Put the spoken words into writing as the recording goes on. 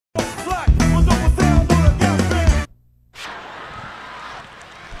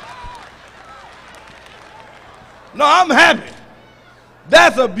No, I'm happy.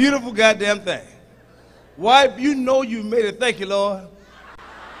 That's a beautiful goddamn thing. Wife, you know you made it. Thank you, Lord.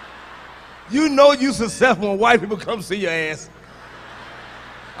 You know you successful when white people come see your ass.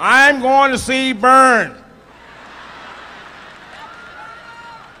 I'm going to see Burn.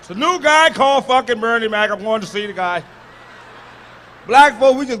 It's a new guy called fucking Bernie Mac. I'm going to see the guy. Black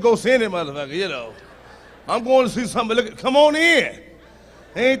folks, we just go see him, motherfucker, you know. I'm going to see somebody. Look, come on in.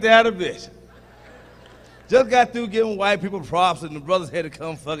 Ain't that a bitch? Just got through giving white people props and the brothers had to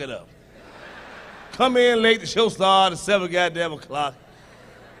come fuck it up. Come in late, the show started at 7 goddamn o'clock.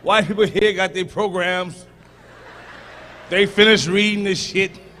 White people here got their programs. They finished reading this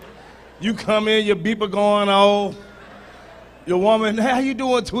shit. You come in, your beeper going off. Your woman, how you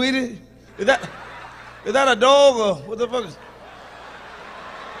doing, Tweety? Is that a dog or what the fuck is?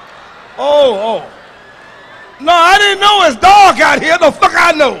 Oh. No, I didn't know it's dark out here. The fuck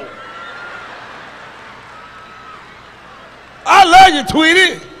I know. I love you,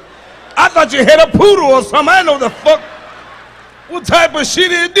 Tweety. I thought you had a poodle or something. I didn't know the fuck what type of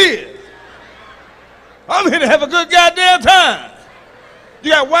shit it did. I'm here to have a good goddamn time.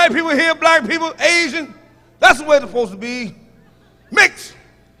 You got white people here, black people, Asian. That's the way it's supposed to be. Mixed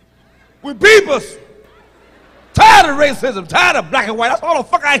with peoples. Tired of racism, tired of black and white. That's all the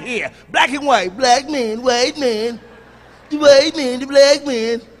fuck I hear. Black and white, black men, white men. The white men, the black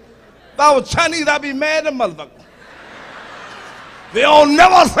men. If I was Chinese, I'd be mad at motherfucker. They don't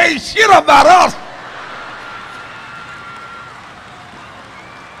never say shit about us.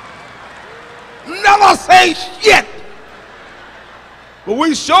 Never say shit. But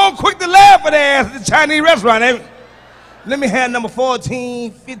we sure quick to laugh at their ass at the Chinese restaurant, ain't we? Let me have number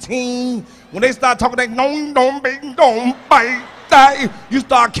 14, 15. When they start talking that dong dong bing dong bite die, you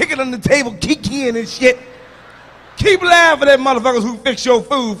start kicking on the table, kicking and shit. Keep laughing at motherfuckers who fix your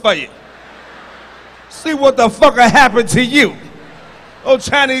food for you. See what the fucker happened to you. Oh,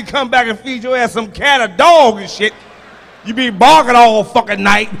 Chinese come back and feed your ass some cat or dog and shit. You be barking all fucking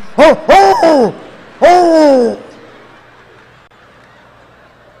night. Ho, ho, ho.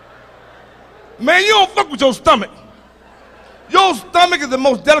 Man, you don't fuck with your stomach. Your stomach is the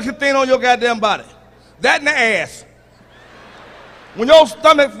most delicate thing on your goddamn body. That and the ass. When your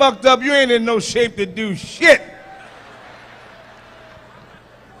stomach fucked up, you ain't in no shape to do shit.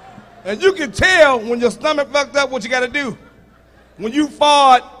 And you can tell when your stomach fucked up what you gotta do. When you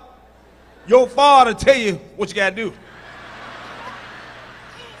fart, your fart will tell you what you gotta do.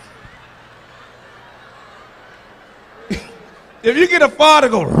 If you get a fart to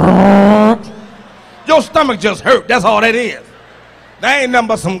go, your stomach just hurt. That's all that is. That ain't nothing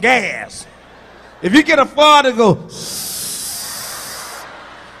but some gas. If you get a fart to go,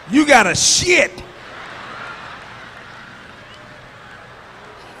 you gotta shit.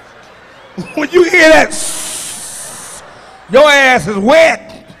 When you hear that, your ass is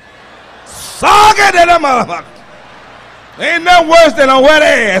wet. Soggy to the motherfucker. Ain't nothing worse than a wet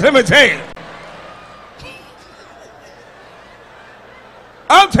ass, let me tell you.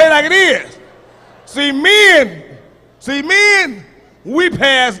 I'll tell you like it is. See, men, we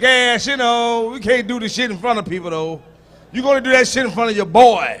pass gas, you know. We can't do the shit in front of people, though. You're gonna do that shit in front of your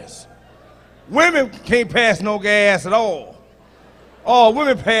boys. Women can't pass no gas at all. Oh,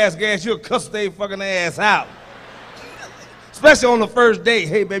 women pass gas, you'll cuss their fucking ass out. Especially on the first date.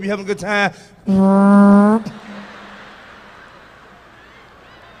 Hey, baby, you having a good time?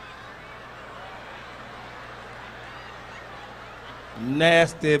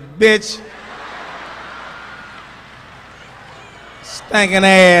 Nasty bitch. Stinking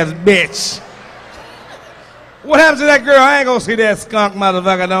ass bitch. What happened to that girl? I ain't gonna see that skunk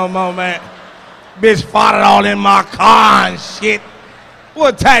motherfucker no more, man. Bitch farted all in my car and shit.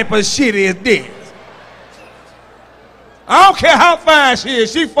 What type of shit is this? I don't care how fine she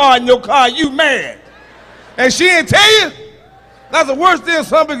is. She farted in your car, you mad. And she didn't tell you? That's the worst thing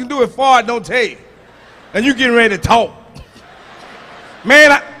somebody can do is fart, don't tell you. And you getting ready to talk.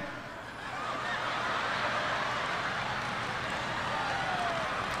 Man,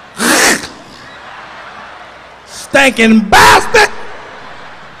 stinking bastard!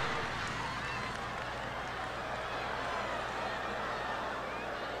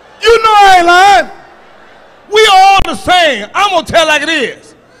 You know I ain't lying. We all the same. I'm gonna tell like it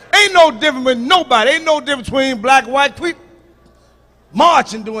is. Ain't no difference with nobody. Ain't no difference between black and white. We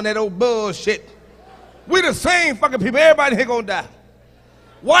marching doing that old bullshit. We the same fucking people. Everybody here gonna die.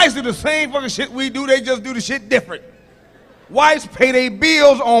 Whites do the same fucking shit we do. They just do the shit different. Whites pay their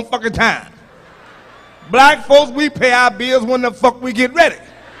bills on fucking time. Black folks, we pay our bills when the fuck we get ready.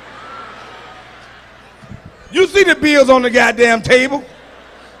 You see the bills on the goddamn table.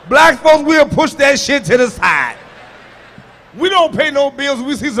 Black folks, we'll push that shit to the side. We don't pay no bills.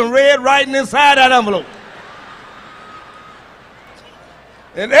 We see some red writing inside that envelope.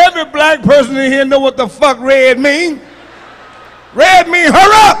 And every black person in here know what the fuck red mean. Red mean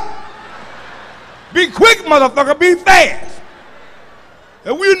hurry up. Be quick, motherfucker, be fast.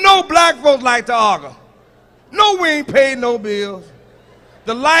 And we know black folks like to argue. No, we ain't paid no bills.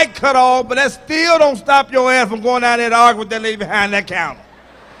 The light cut off, but that still don't stop your ass from going down there to argue with that lady behind that counter.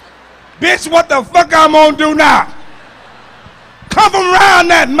 Bitch, what the fuck I'm gonna do now? Come from around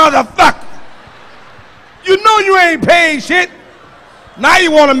that motherfucker. You know you ain't paid shit. Now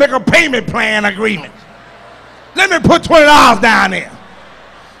you want to make a payment plan agreement. Let me put $20 down there.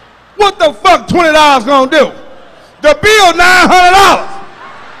 What the fuck $20 gonna do? The bill $900.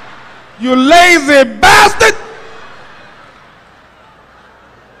 You lazy bastard.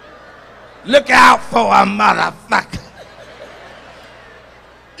 Look out for a motherfucker.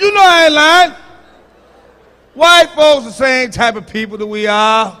 You know I ain't lying. White folks the same type of people that we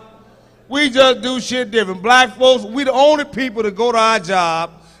are. We just do shit different. Black folks, we the only people that go to our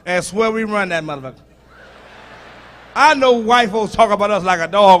job and swear we run that motherfucker. I know white folks talk about us like a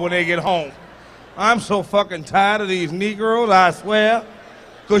dog when they get home. I'm so fucking tired of these Negroes, I swear.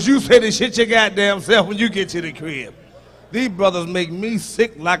 Because you say the shit your goddamn self when you get to the crib. These brothers make me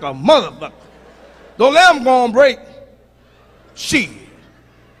sick like a motherfucker. Don't let them go on break. Shit.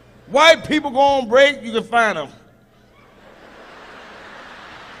 White people go on break, you can find them.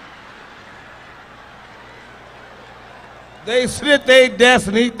 They sit at their desk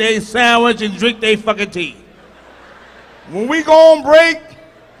and eat their sandwich and drink their fucking tea. When we go on break,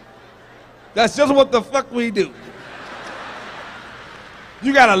 that's just what the fuck we do.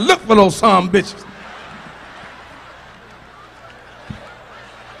 You gotta look for those some bitches.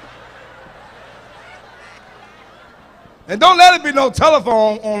 And don't let it be no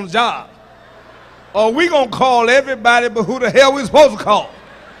telephone on the job. Or we gonna call everybody but who the hell we supposed to call.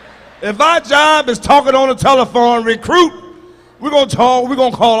 If our job is talking on the telephone, recruit, we're gonna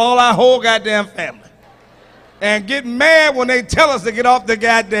call all our whole goddamn family. And get mad when they tell us to get off the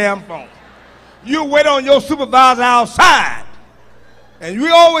goddamn phone. You wait on your supervisor outside. And we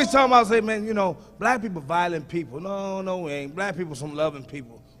always talk about, say, man, you know, black people violent people. No, we ain't. Black people some loving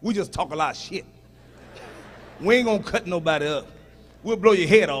people. We just talk a lot of shit. We ain't gonna cut nobody up. We'll blow your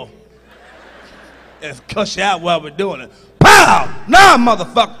head off and cuss you out while we're doing it. Pow! Nah,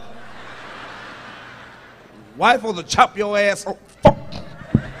 motherfucker. Wife will chop your ass off. Fuck.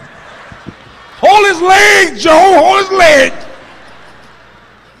 Hold his leg, Joe. Hold his leg.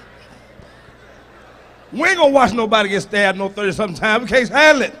 We ain't gonna watch nobody get stabbed no 30-something times. We can't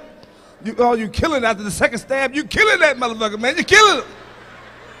handle it. You killing after the second stab. You killing that motherfucker, man. You killing him.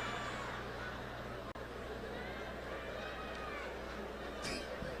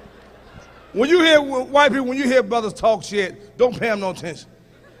 When you hear white people, when you hear brothers talk shit, don't pay them no attention.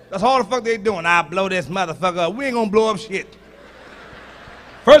 That's all the fuck they doing. I blow this motherfucker up. We ain't gonna blow up shit.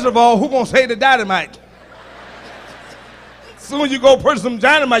 First of all, who gonna say the dynamite? Soon as you go purchase some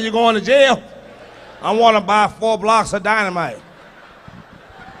dynamite, you're going to jail. I want to buy 4 blocks of dynamite.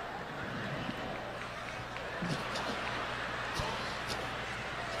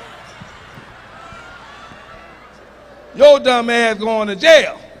 Your dumb ass going to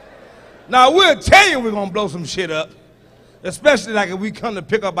jail. Now, we'll tell you we're going to blow some shit up, especially like if we come to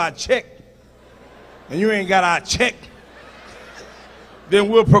pick up our check and you ain't got our check, then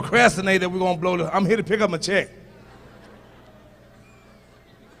we'll procrastinate that we're going to blow I'm here to pick up my check.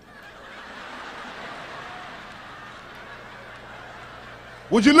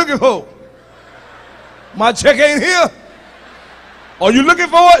 What you looking for? My check ain't here. Are you looking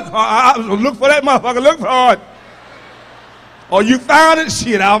for it? I look for that motherfucker, look for it. Or you found it?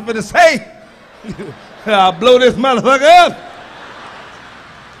 Shit, I was finna say. I'll blow this motherfucker up.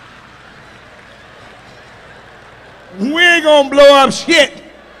 We ain't gonna blow up shit.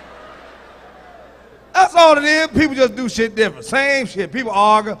 That's all it is. People just do shit different. Same shit. People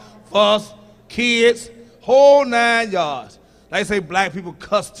argue, fuss, kids, whole 9 yards. They say black people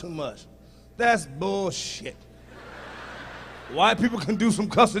cuss too much. That's bullshit. White people can do some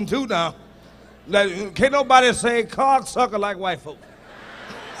cussing too now. Like, can't nobody say cocksucker like white folk.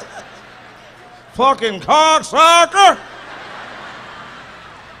 Fucking cocksucker.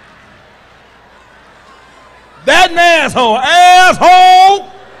 That an asshole. Asshole.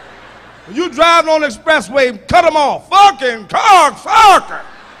 When you driving on the expressway, cut them off. Fucking cocksucker.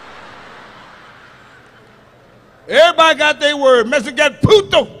 Everybody got their word. Mexican got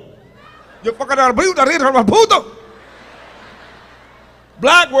puto. You fucking out of puto.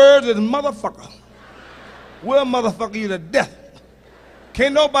 Black words is motherfucker. We'll motherfucker you to death.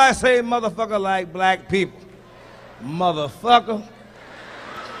 Can't nobody say motherfucker like black people. Motherfucker.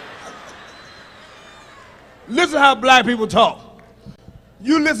 Listen how black people talk.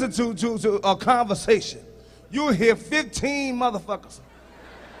 You listen to a conversation, you'll hear 15 motherfuckers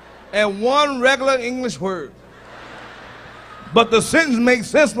and one regular English word. But the sentence makes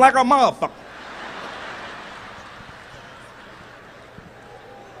sense like a motherfucker.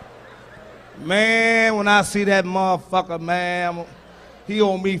 Man, when I see that motherfucker, man, he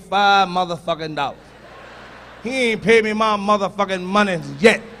owe me $5 motherfucking. He ain't paid me my motherfucking money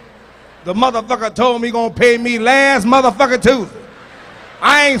yet. The motherfucker told me he gonna pay me last motherfucking Tuesday.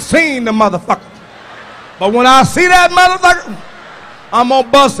 I ain't seen the motherfucker. But when I see that motherfucker, I'm gonna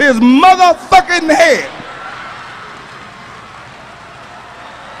bust his motherfucking head.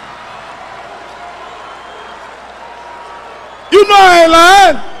 You know I ain't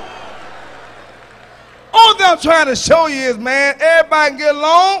lying. All thing I'm trying to show you is, man, everybody can get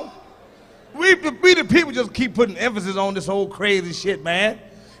along. We the people just keep putting emphasis on this whole crazy shit, man.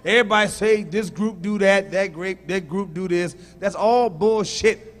 Everybody say this group do that group do this. That's all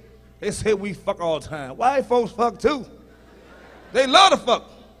bullshit. They say we fuck all the time. White folks fuck too. They love to fuck.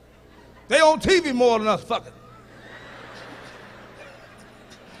 They on TV more than us fucking.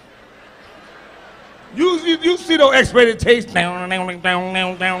 You see those X-rated tapes.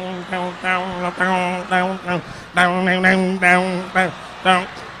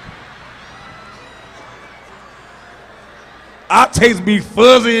 Our taste be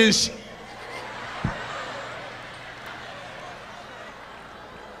fuzzy as shit.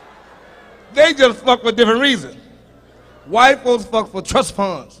 They just fuck for different reasons. White folks fuck for trust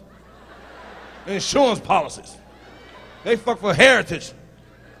funds, insurance policies. They fuck for heritage.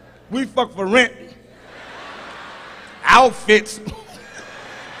 We fuck for rent, outfits,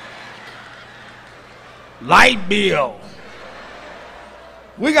 light bill.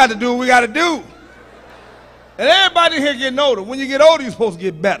 We got to do what we got to do. And everybody here getting older. When you get older, you're supposed to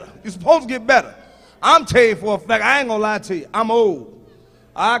get better. You're supposed to get better. I'm telling you for a fact, I ain't gonna lie to you, I'm old.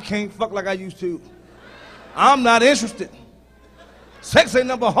 I can't fuck like I used to. I'm not interested. Sex ain't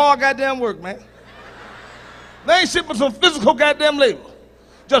nothing but hard goddamn work, man. They ain't shit but some physical goddamn labor.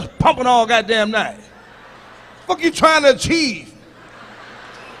 Just pumping all goddamn night. Fuck you trying to achieve?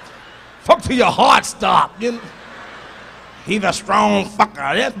 Fuck till your heart stop. You know? He's a strong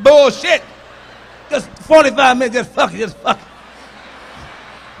fucker. That's bullshit. Just 45 minutes, just fuck it, just fuck it.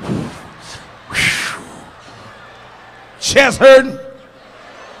 Chest hurting,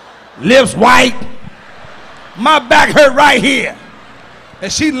 lips white, my back hurt right here.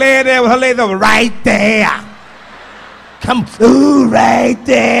 And she laying there with her legs over right there. Come through right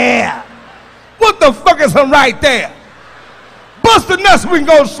there. What the fuck is her right there? Bust the nuts so we can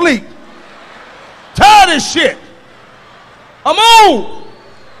go to sleep. Tired of this shit. I'm old.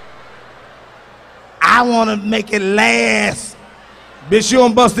 I want to make it last. Bitch, you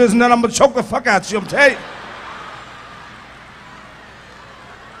don't bust this nut, I'm going to choke the fuck out you, I'm telling you.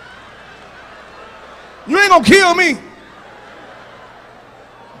 You ain't going to kill me. I'm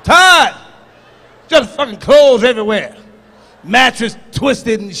tired. Just fucking clothes everywhere. Mattress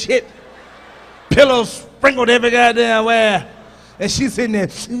twisted and shit. Pillows sprinkled every goddamn where. And she's sitting there.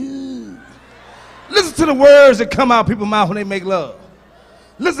 Listen to the words that come out of people's mouth when they make love.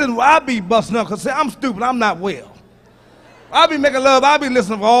 Listen, I be busting up because I'm stupid, I'm not well. I be making love, I be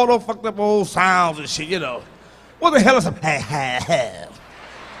listening to all those fucked up old sounds and shit, you know. What the hell is a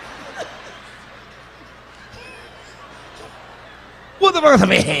What the fuck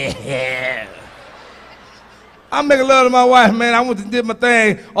is a I'm making love to my wife, man. I went and did my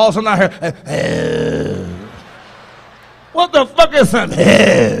thing. All of a sudden I heard, what the fuck is some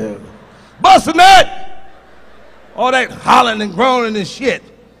hell? Busting that! All that hollering and groaning and shit.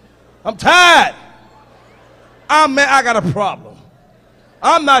 I'm tired. I got a problem.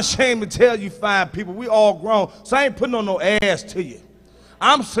 I'm not ashamed to tell you fine people, we all grown, so I ain't putting on no ass to you.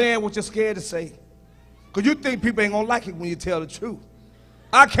 I'm saying what you're scared to say. Because you think people ain't gonna like it when you tell the truth.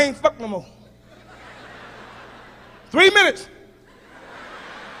 I can't fuck no more. 3 minutes.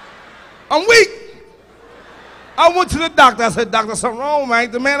 I'm weak. I went to the doctor. I said, doctor, something wrong, man. I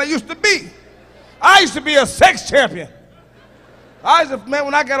ain't the man I used to be. I used to be a sex champion. I used to, man,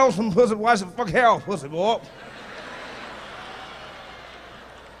 when I got on some pussy, boy, I used to fuck hair off pussy, boy.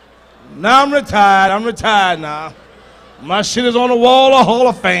 Now I'm retired now. My shit is on the wall of Hall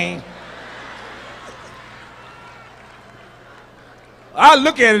of Fame. I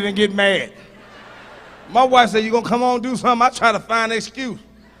look at it and get mad. My wife said, you gonna come on and do something? I try to find an excuse.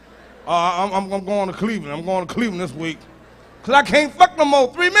 I'm going to Cleveland. I'm going to Cleveland this week. Because I can't fuck no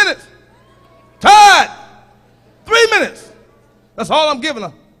more. 3 minutes. Tired. 3 minutes. That's all I'm giving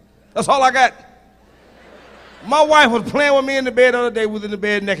her. That's all I got. My wife was playing with me in the bed the other day. We was in the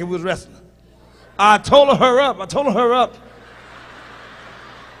bed naked. We was wrestling. I told her up.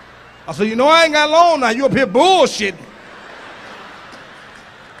 I said, you know I ain't got long now. You up here bullshitting.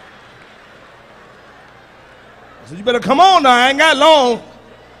 I said, you better come on now. I ain't got long.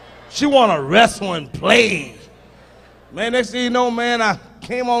 She want to wrestle and play. Man, next thing you know, man, I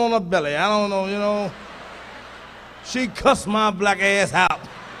came on her belly. I don't know, you know. She cussed my black ass out.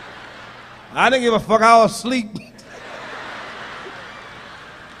 I didn't give a fuck. I was asleep.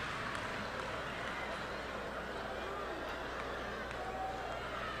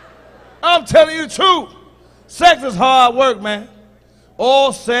 I'm telling you the truth. Sex is hard work, man.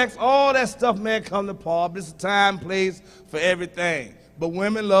 All sex, all that stuff, man, come to par. This is a time, place for everything. But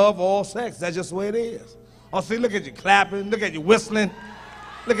women love all sex. That's just the way it is. Oh, see, look at you clapping. Look at you whistling.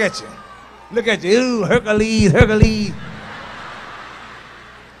 Look at you. Look at you. Ooh, Hercules, Hercules.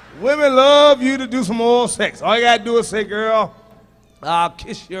 Women love you to do some oral sex. All you gotta do is say, girl, I'll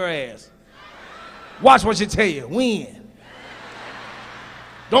kiss your ass. Watch what you tell you. When?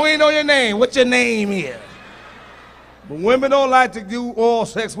 Don't even know your name. What your name is? But women don't like to do oral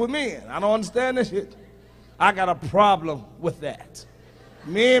sex with men. I don't understand this shit. I got a problem with that.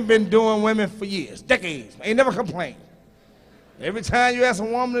 Men been doing women for years, decades. Ain't never complained. Every time you ask a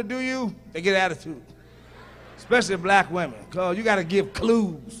woman to do you, they get attitude. Especially black women, because you got to give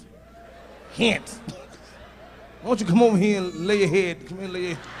clues, hints. Why don't you come over here and lay your head? Come here and lay your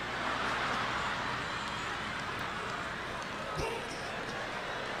head.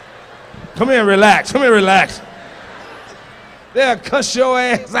 Come here and relax. Come here and relax. They'll cuss your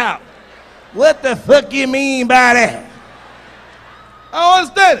ass out. What the fuck you mean by that? I don't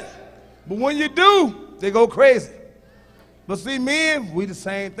understand it. But when you do, they go crazy. But see, men, we the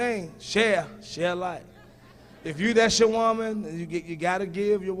same thing. Share life. If that's your woman, you gotta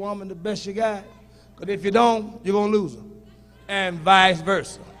give your woman the best you got. Because if you don't, you're gonna lose her. And vice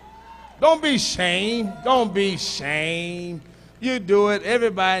versa. Don't be shamed. Don't be shamed. You do it.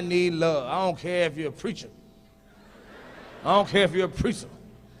 Everybody need love. I don't care if you're a preacher. I don't care if you're a preacher.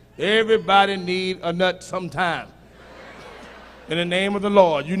 Everybody need a nut sometime. In the name of the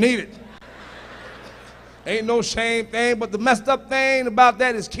Lord, you need it. Ain't no shame thing, but the messed up thing about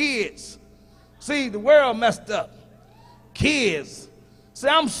that is kids. See, the world messed up. Kids. See,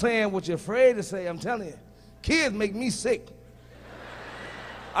 I'm saying what you're afraid to say, I'm telling you. Kids make me sick.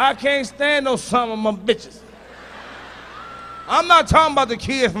 I can't stand those some of my bitches. I'm not talking about the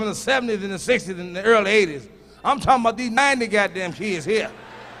kids from the 70s and the 60s and the early 80s. I'm talking about these 90 goddamn kids here.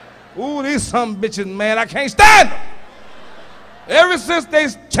 Ooh, these some bitches, man, I can't stand them. Ever since they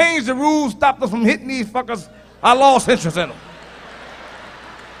changed the rules, stopped us from hitting these fuckers, I lost interest in them.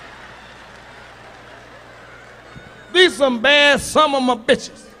 These some bad some of my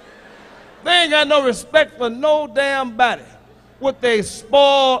bitches. They ain't got no respect for no damn body with they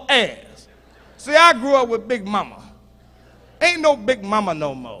spoiled ass. See, I grew up with Big Mama. Ain't no Big Mama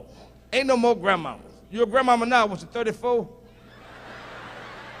no more. Ain't no more grandmama. You're a grandmama now, what's it, 34?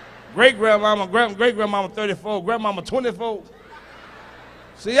 Great-grandmama, great-grandmama 34, grandmama 24.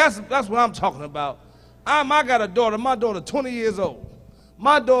 See, that's what I'm talking about. I got a daughter, my daughter 20 years old.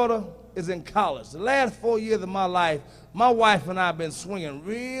 My daughter is in college. The last 4 years of my life, my wife and I have been swinging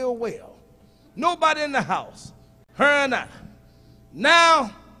real well. Nobody in the house, her and I.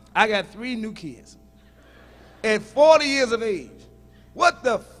 Now, I got 3 new kids. At 40 years of age, what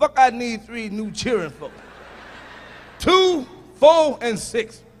the fuck I need 3 new children for? 2, 4, and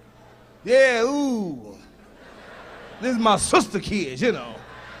 6. Yeah, ooh. This is my sister kids, you know.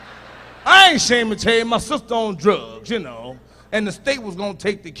 I ain't ashamed to tell you, my sister on drugs, you know. And the state was gonna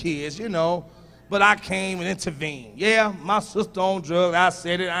take the kids, you know. But I came and intervened. Yeah, my sister on drugs, I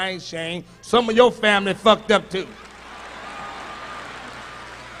said it, I ain't ashamed. Some of your family fucked up too.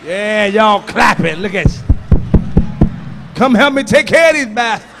 Yeah, y'all clapping, look at you. Come help me take care of these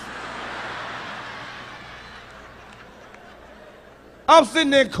bastards. I'm sitting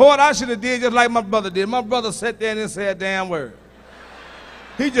there in court, I should have did just like my brother did. My brother sat there and didn't say a damn word.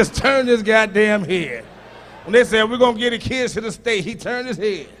 He just turned his goddamn head. When they said, we're gonna get the kids to the state, he turned his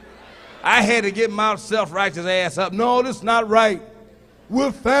head. I had to get my self-righteous ass up. No, this is not right.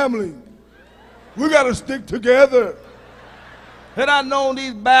 We're family. We gotta stick together. Had I known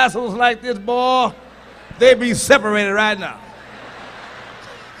these bastards like this, boy, they'd be separated right now.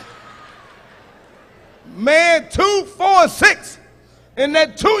 Man, 2, 4, and 6. And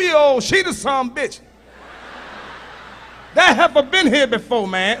that 2-year-old, she the some bitch. That heifer been here before,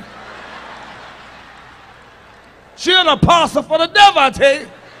 man. She an apostle for the devil, I tell you.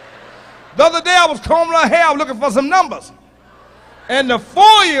 The other day I was combing her hair, I was looking for some numbers. And the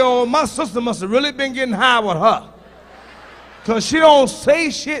 4-year-old, my sister must have really been getting high with her. Because she don't say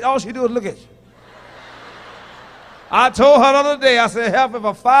shit, all she do is look at you. I told her the other day, I said, "Help, if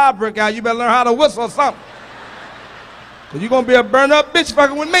a fire break out, you better learn how to whistle or something. Because you're going to be a burn up bitch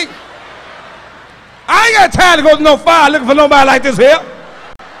fucking with me. I ain't got time to go to no fire looking for nobody like this here."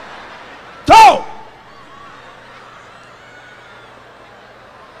 So,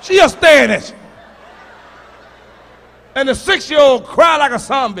 she just staring at you. And the 6-year-old cried like a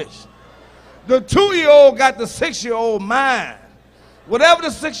son bitch. The 2-year-old got the 6-year-old mind. Whatever the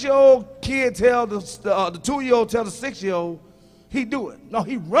 6-year-old kid tell the 2-year-old tell the 6-year-old, he do it. No,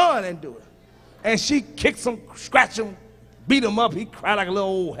 he run and do it. And she kicks him, scratch him, beat him up. He cried like a little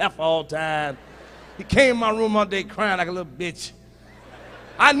old heifer all the time. He came in my room one day crying like a little bitch.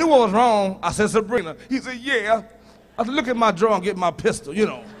 I knew what was wrong. I said, "Sabrina." He said, "Yeah." I said, "Look at my drawer and get my pistol, you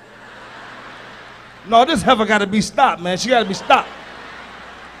know." No, this heifer got to be stopped, man. She got to be stopped.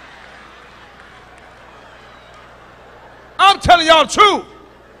 I'm telling y'all the truth.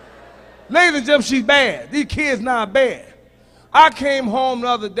 Ladies and gentlemen, she's bad. These kids not bad. I came home the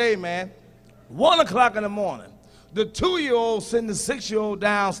other day, man, 1 o'clock in the morning. The 2-year-old sending the 6-year-old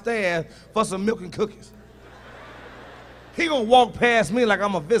downstairs for some milk and cookies. He gonna walk past me like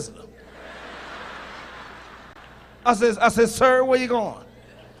I'm a visitor. I said, "Sir, where you going?"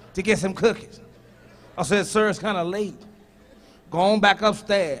 "To get some cookies." I said, "Sir, it's kind of late. Go on back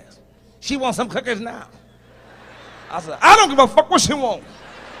upstairs." "She wants some cookies now." I said, "I don't give a fuck what she wants.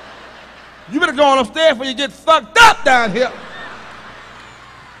 You better go on upstairs before you get fucked up down here."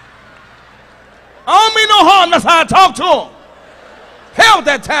 I don't mean no harm, that's how I talk to him. Hell with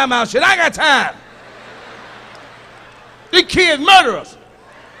that timeout shit, I got time. These kids murderers.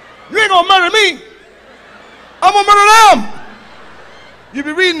 You ain't gonna murder me. I'm gonna murder them. You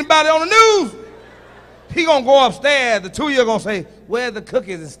be reading about it on the news. He gonna go upstairs, the 2-year-old gonna say, "Where's the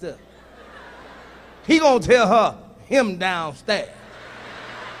cookies and stuff?" He gonna tell her, him downstairs.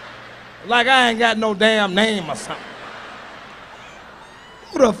 Like I ain't got no damn name or something.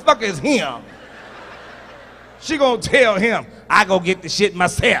 Who the fuck is him? She gonna tell him, "I go get the shit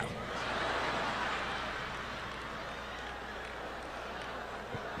myself."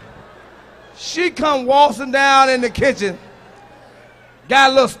 She come waltzing down in the kitchen,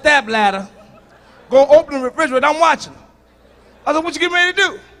 got a little step ladder, go open the refrigerator. I'm watching her. I said, "What you getting ready to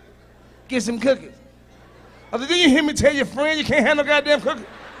do?" "Get some cookies." I said, "Didn't you hear me tell your friend you can't have no goddamn cookies?"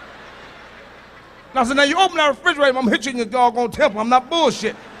 And I said, "Now you open that refrigerator, I'm gonna hit you in your doggone temple. I'm not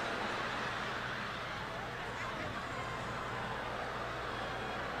bullshit."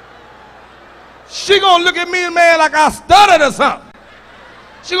 She gonna look at me, man, like I stuttered or something.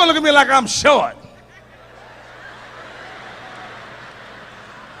 She gonna look at me like I'm short.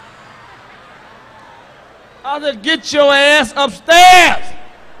 I said, "Get your ass upstairs."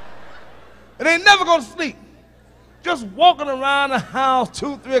 And they never go to sleep. Just walking around the house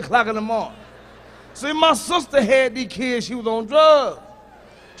 2, 3 o'clock in the morning. See, my sister had these kids, she was on drugs.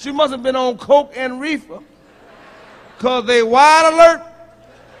 She must have been on coke and reefer, because they wide alert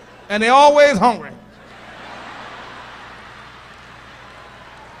and they always hungry.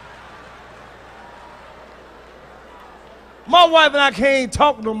 My wife and I can't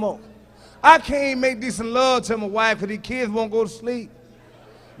talk no more. I can't make decent love to my wife because these kids won't go to sleep.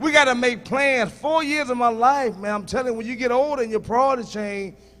 We got to make plans. 4 years of my life, man, I'm telling you, when you get older and your priorities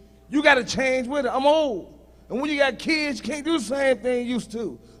change, you got to change with it. I'm old. And when you got kids, you can't do the same thing you used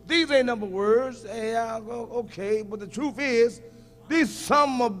to. These ain't number words. Hey, I'll go, okay. But the truth is, these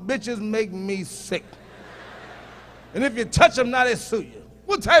some of bitches make me sick. And if you touch them, now they sue you.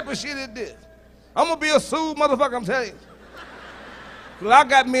 What type of shit is this? I'm going to be a sued motherfucker, I'm telling you. Because I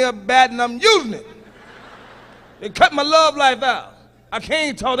got me a bat and I'm using it. They cut my love life out. I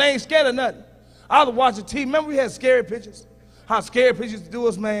can't talk, they ain't scared of nothing. I was watching TV. Remember we had scary pictures? How scary pictures used to do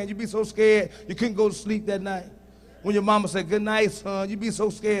us, man. You'd be so scared you couldn't go to sleep that night. When your mama said, "Good night, son," you'd be so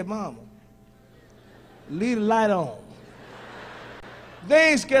scared, mama. Leave the light on.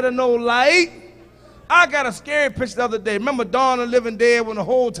 They ain't scared of no light. I got a scary picture the other day. Remember Dawn of the Living Dead when the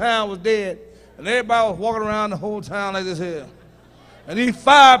whole town was dead? And everybody was walking around the whole town like this here. And these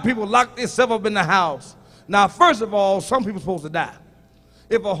 5 people locked themselves up in the house. Now, first of all, some people supposed to die.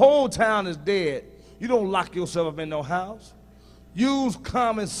 If a whole town is dead, you don't lock yourself up in no house. Use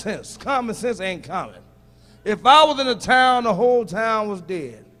common sense. Common sense ain't common. If I was in a town, the whole town was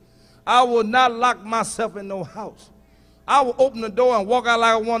dead, I would not lock myself in no house. I would open the door and walk out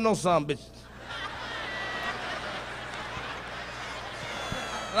like I want no son bitches.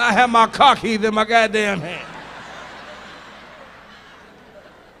 And I have my car keys in my goddamn hand.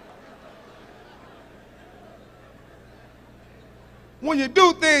 When you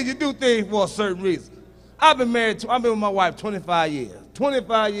do things for a certain reason. I've been with my wife 25 years.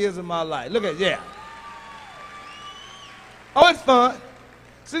 25 years of my life. Look at, yeah. Oh, it's fun.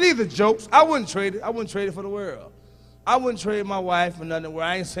 See, these are jokes. I wouldn't trade it. I wouldn't trade it for the world. I wouldn't trade my wife for nothing. Where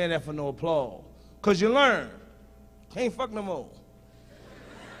I ain't saying that for no applause. Because you learn. Can't fuck no more.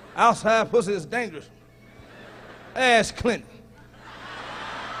 Outside pussy is dangerous. Ask Clinton.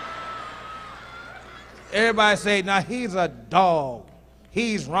 Everybody say, now he's a dog.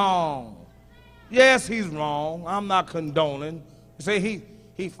 He's wrong. Yes, he's wrong. I'm not condoning. You say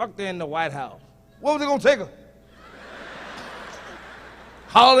he fucked her in the White House. What was he gonna take her?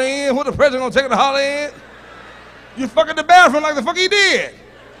 Holiday Inn? What the president gonna take her to Holiday Inn? You fucking the bathroom like the fuck he did.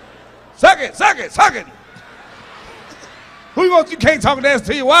 Suck it, suck it, suck it. You can't talk that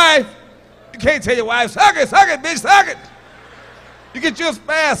to your wife. You can't tell your wife, suck it, bitch, suck it. You get your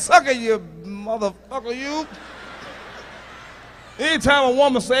spaz sucker, you motherfucker, you. Anytime a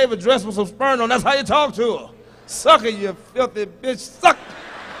woman save a dress with some sperm on, that's how you talk to her. Suck it, you filthy bitch, suck.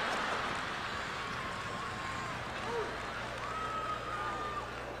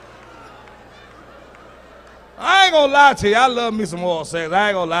 I ain't gonna lie to you, I love me some oral sex, I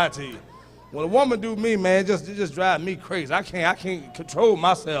ain't gonna lie to you. When a woman do me, man, it just drives me crazy. I can't control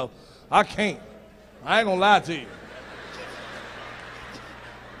myself. I can't. I ain't gonna lie to you.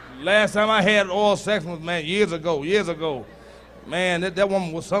 Last time I had oral sex was, man, years ago. Man, that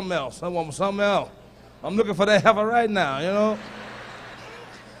woman was something else. That woman was something else. I'm looking for that heifer right now, you know?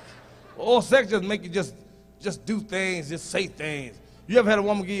 Oral sex just make you just do things, just say things. You ever had a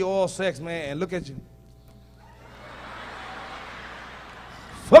woman give you oral sex, man, and look at you?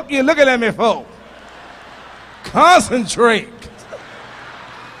 Fuck you looking at me for? Concentrate.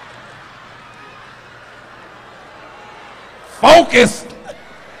 Focus.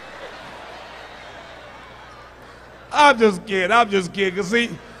 I'm just kidding. Cause see,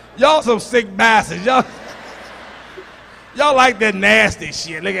 y'all some sick bastards. Y'all like that nasty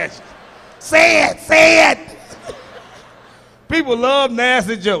shit. Look at you. Say it. People love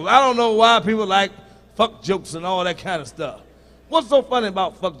nasty jokes. I don't know why people like fuck jokes and all that kind of stuff. What's so funny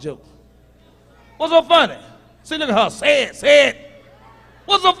about fuck jokes? What's so funny? See, look at her. Say it.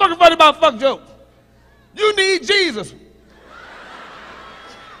 What's so fucking funny about fuck jokes? You need Jesus.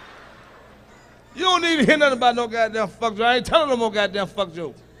 You don't need to hear nothing about no goddamn fuck joke. I ain't telling no more goddamn fuck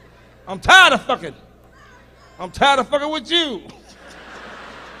joke. I'm tired of fucking. I'm tired of fucking with you.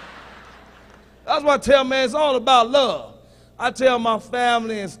 That's why I tell, man, it's all about love. I tell my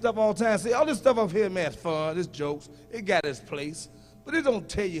family and stuff all the time, see, all this stuff up here, man, it's fun, it's jokes, it got its place, but it don't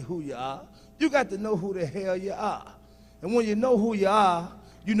tell you who you are. You got to know who the hell you are. And when you know who you are,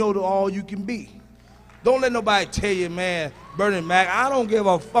 you know all you can be. Don't let nobody tell you, man, Bernie Mac, I don't give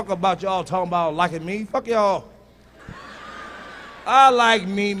a fuck about y'all talking about liking me. Fuck y'all. I like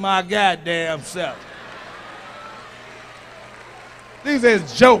me my goddamn self. These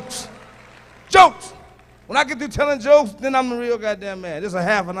is jokes. Jokes. When I get through telling jokes, then I'm the real goddamn man. This is a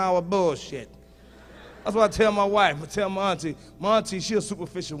half an hour bullshit. That's what I tell my wife. I tell my auntie. My auntie, she a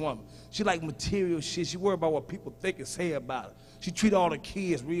superficial woman. She like material shit. She worry about what people think and say about her. She treat all the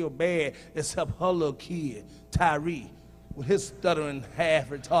kids real bad except her little kid, Tyree, with his stuttering, half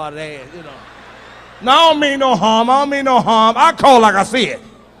retarded ass, you know. No, I don't mean no harm. I call like I see it.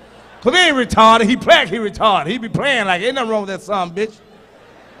 Cause he ain't retarded. He play like he retarded. He be playing like ain't nothing wrong with that son bitch.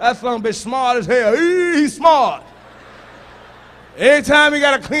 That son bitch smart as hell. He's smart. Every time he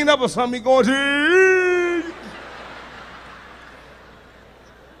gotta clean up or something, he going to.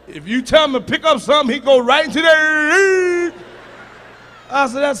 If you tell him to pick up something, he go right into there. I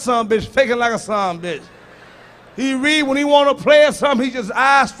said, that son bitch faking like a son bitch. He read when he want to play or something, he just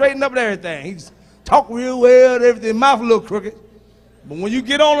eyes straighten up and everything. He just talk real well and everything, mouth a little crooked. But when you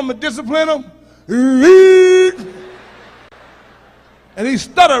get on him and discipline him, and he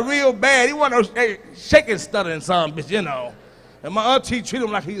stutter real bad. He want to shaking stuttering son bitch, you know. And my auntie treat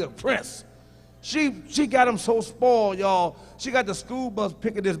him like he's a prince. She got him so spoiled, y'all. She got the school bus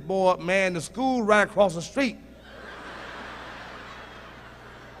picking this boy up, man. The school right across the street.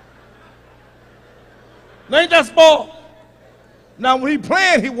 Now, ain't that spoiled? Now, when he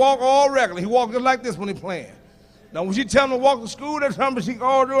playing, he walk all regular. He walk just like this when he playing. Now, when she tell him to walk to school, that time she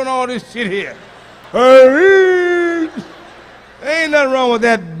all doing all this shit here. Ain't nothing wrong with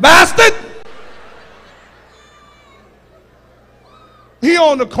that bastard. He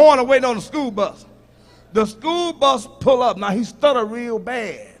on the corner waiting on the school bus. The school bus pull up. Now, he stutter real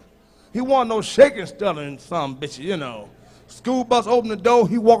bad. He want no shaking stuttering some bitch, you know. School bus open the door.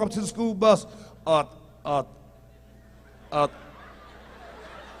 He walk up to the school bus.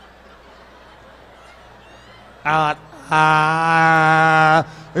 Ah.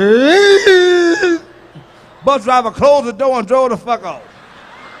 Bus driver closed the door and drove the fuck off.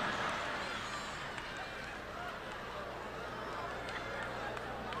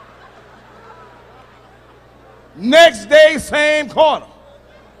 Next day, same corner.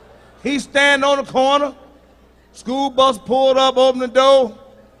 He stand on the corner. School bus pulled up, opened the door.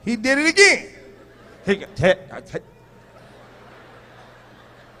 He did it again.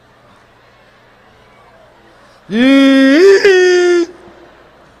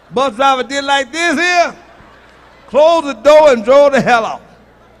 Bus driver did like this here, closed the door and drove the hell off.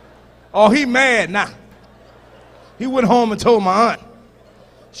 Oh, he mad now. He went home and told my aunt.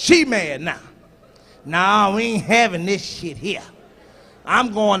 She mad now. Nah, we ain't having this shit here.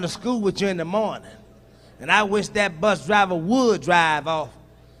 I'm going to school with you in the morning. And I wish that bus driver would drive off.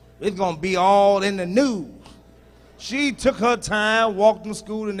 It's gonna be all in the news. She took her time, walked to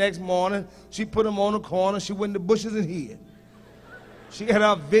school the next morning. She put him on the corner. She went in the bushes and hid. She had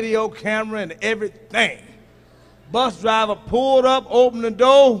her video camera and everything. Bus driver pulled up, opened the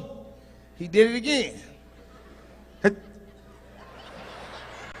door. He did it again.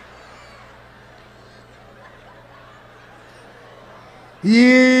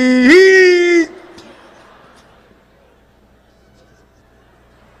 Yeah.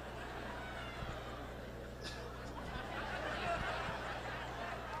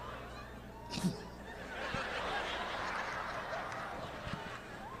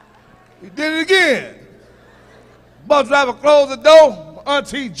 He did it again. Bus driver closed the door. My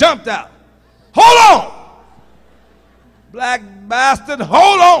auntie jumped out. Hold on! Black bastard,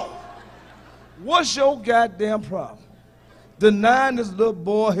 hold on! What's your goddamn problem? Denying this little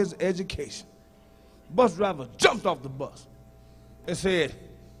boy his education. Bus driver jumped off the bus and said,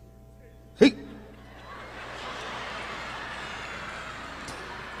 "Hey."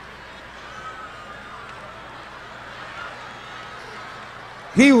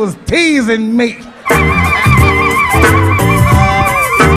 He was teasing me.